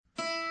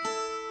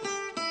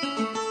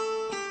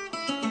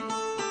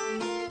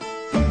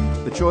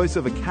The choice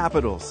of a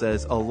capital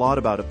says a lot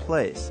about a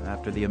place.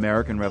 After the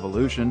American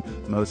Revolution,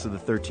 most of the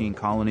 13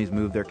 colonies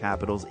moved their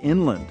capitals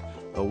inland,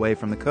 away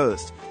from the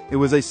coast. It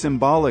was a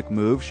symbolic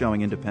move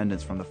showing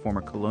independence from the former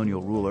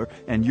colonial ruler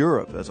and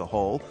Europe as a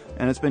whole,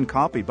 and it's been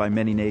copied by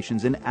many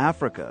nations in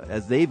Africa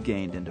as they've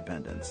gained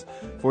independence.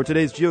 For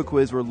today's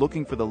GeoQuiz, we're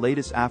looking for the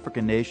latest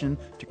African nation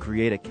to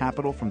create a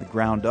capital from the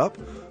ground up.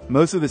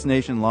 Most of this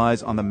nation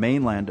lies on the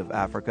mainland of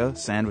Africa,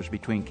 sandwiched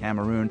between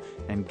Cameroon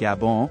and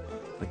Gabon.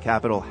 The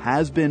capital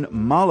has been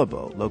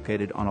Malabo,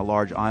 located on a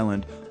large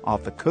island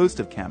off the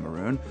coast of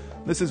Cameroon.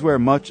 This is where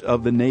much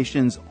of the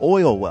nation's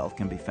oil wealth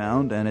can be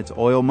found, and it's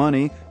oil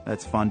money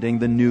that's funding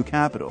the new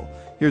capital.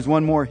 Here's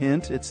one more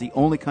hint. It's the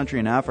only country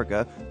in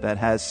Africa that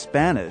has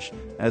Spanish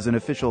as an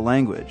official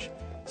language.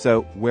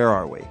 So, where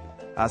are we?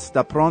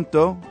 Hasta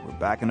pronto. We're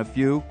back in a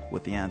few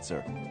with the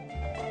answer.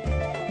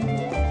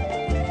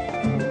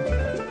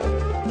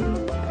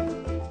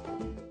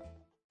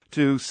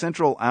 To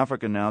Central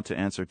Africa now to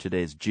answer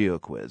today's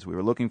GeoQuiz. We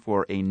were looking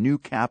for a new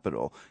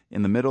capital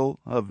in the middle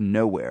of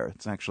nowhere.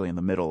 It's actually in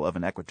the middle of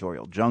an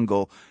equatorial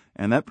jungle,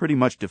 and that pretty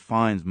much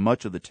defines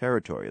much of the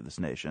territory of this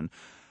nation.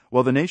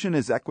 Well, the nation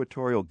is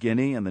Equatorial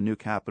Guinea, and the new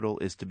capital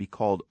is to be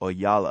called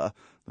Oyala.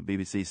 The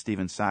BBC's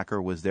Stephen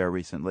Sacker was there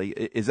recently.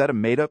 Is that a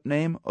made-up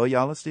name,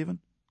 Oyala, Stephen?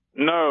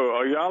 No,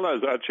 Oyala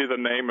is actually the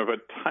name of a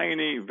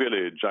tiny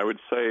village. I would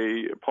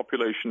say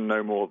population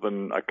no more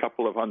than a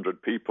couple of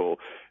hundred people,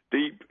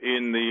 deep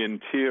in the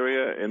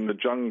interior, in the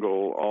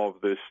jungle of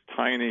this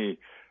tiny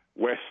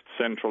West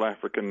Central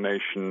African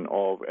nation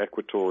of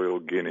Equatorial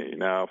Guinea.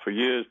 Now, for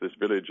years, this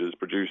village has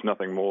produced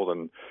nothing more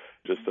than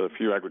just a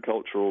few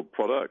agricultural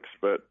products,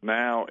 but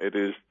now it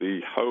is the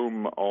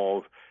home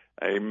of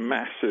a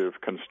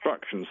massive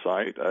construction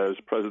site, as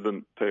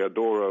President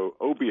Teodoro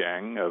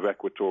Obiang of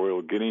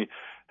Equatorial Guinea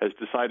has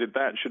decided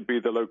that should be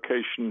the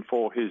location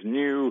for his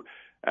new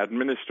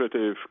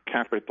administrative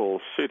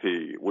capital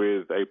city,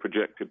 with a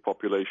projected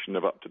population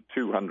of up to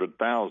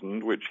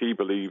 200,000, which he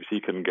believes he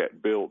can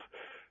get built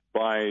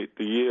by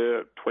the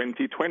year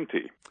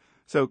 2020.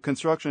 So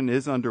construction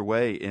is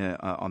underway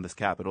on this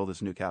capital,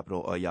 this new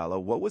capital, Oyala.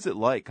 What was it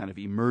like kind of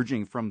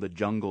emerging from the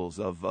jungles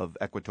of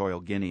Equatorial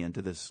Guinea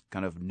into this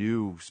kind of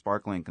new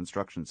sparkling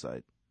construction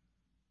site?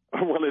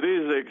 Well, it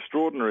is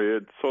extraordinary.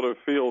 It sort of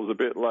feels a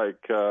bit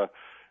like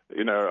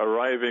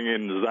arriving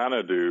in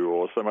Xanadu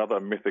or some other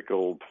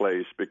mythical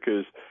place,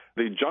 because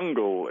the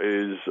jungle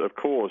is, of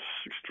course,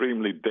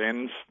 extremely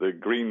dense. The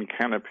green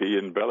canopy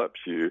envelops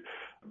you.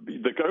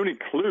 The only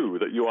clue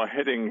that you are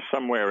heading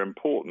somewhere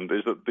important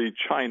is that the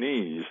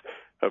Chinese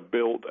have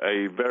built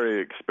a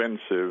very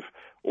expensive,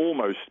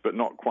 almost but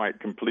not quite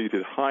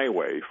completed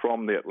highway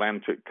from the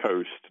Atlantic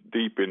coast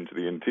deep into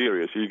the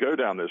interior. So you go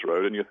down this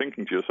road and you're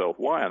thinking to yourself,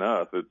 why on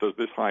earth does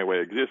this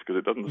highway exist? Because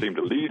it doesn't seem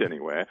to lead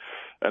anywhere.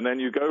 And then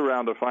you go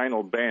around a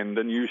final bend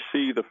and you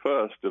see the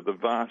first of the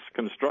vast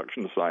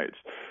construction sites.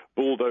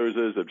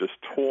 Bulldozers have just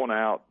torn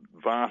out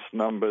vast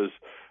numbers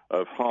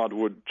of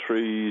hardwood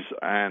trees,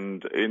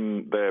 and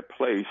in their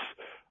place,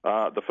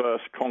 the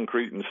first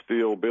concrete and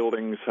steel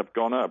buildings have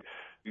gone up.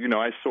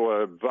 I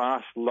saw a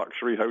vast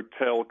luxury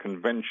hotel,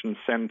 convention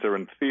center,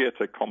 and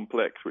theater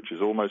complex, which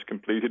is almost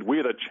completed. We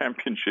had a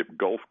championship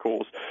golf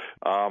course.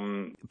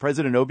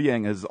 President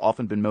Obiang has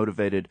often been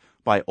motivated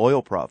by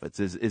oil profits.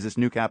 Is this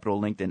new capital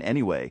linked in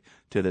any way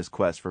to this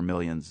quest for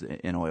millions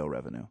in oil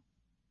revenue?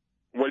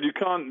 Well, you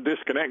can't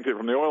disconnect it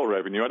from the oil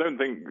revenue. I don't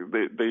think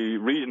the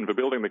reason for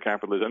building the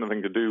capital is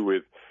anything to do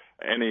with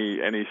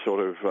any sort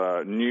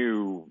of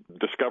new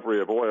discovery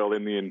of oil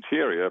in the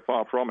interior.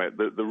 Far from it.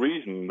 The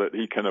reason that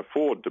he can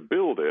afford to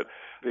build it,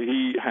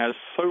 he has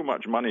so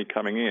much money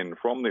coming in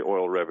from the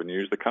oil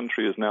revenues. The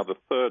country is now the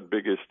third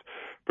biggest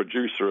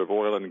producer of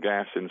oil and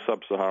gas in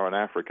sub-Saharan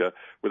Africa.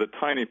 With a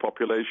tiny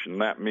population,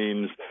 that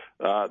means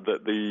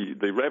that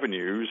the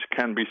revenues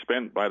can be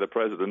spent by the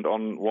president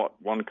on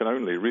what one can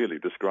only really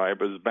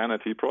describe as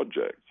vanity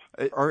projects.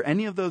 Are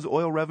any of those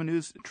oil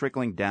revenues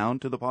trickling down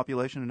to the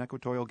population in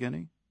Equatorial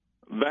Guinea?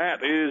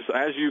 That is,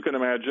 as you can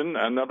imagine,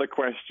 another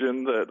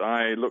question that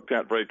I looked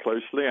at very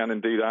closely and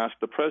indeed asked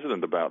the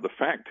president about. The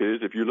fact is,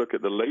 if you look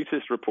at the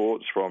latest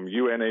reports from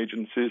UN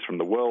agencies, from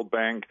the World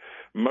Bank,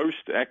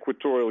 most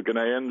Equatorial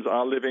Guineans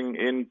are living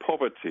in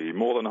poverty.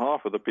 More than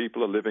half of the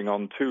people are living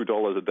on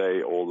 $2 a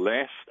day or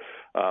less.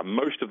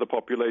 Most of the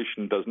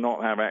population does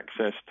not have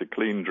access to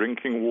clean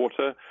drinking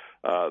water.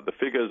 The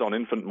figures on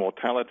infant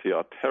mortality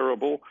are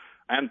terrible.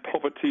 And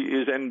poverty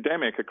is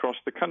endemic across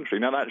the country.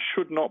 Now, that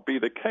should not be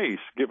the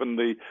case, given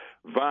the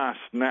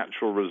vast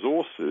natural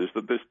resources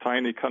that this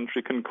tiny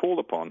country can call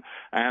upon.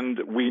 And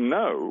we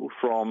know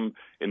from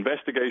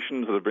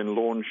investigations that have been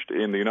launched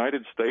in the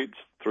United States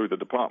through the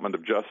Department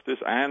of Justice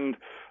and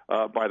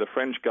by the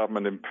French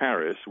government in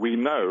Paris, we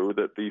know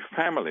that the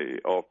family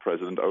of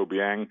President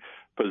Obiang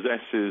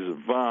possesses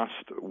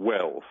vast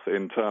wealth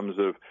in terms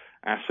of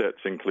assets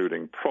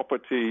including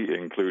property,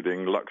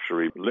 including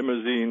luxury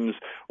limousines,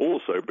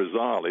 also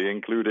bizarrely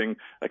including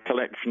a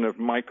collection of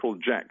Michael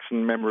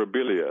Jackson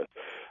memorabilia.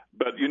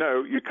 But,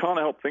 you can't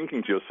help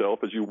thinking to yourself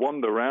as you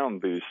wander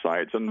around these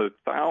sites and the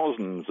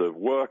thousands of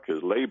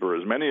workers,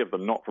 laborers, many of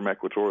them not from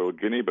Equatorial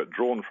Guinea, but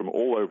drawn from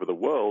all over the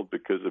world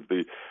because of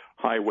the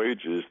high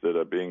wages that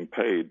are being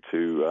paid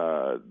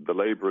to the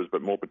laborers,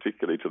 but more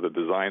particularly to the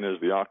designers,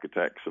 the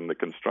architects, and the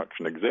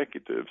construction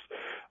executives.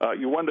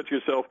 You wonder to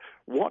yourself,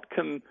 what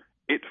can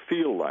it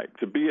feel like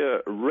to be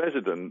a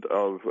resident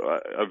of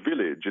a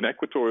village in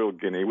Equatorial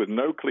Guinea with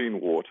no clean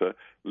water,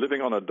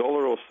 living on $1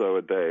 or so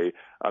a day,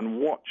 and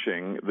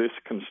watching this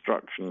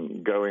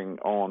construction going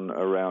on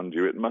around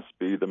you? It must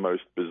be the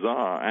most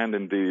bizarre and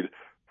indeed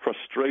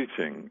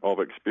frustrating of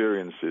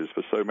experiences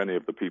for so many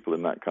of the people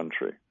in that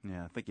country.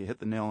 Yeah, I think you hit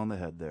the nail on the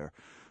head there.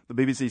 The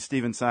BBC's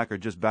Stephen Sacker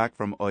just back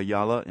from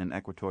Oyala in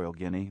Equatorial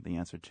Guinea, the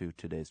answer to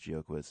today's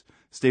Geo Quiz.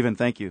 Stephen,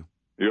 thank you.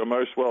 You're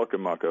most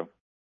welcome, Marco.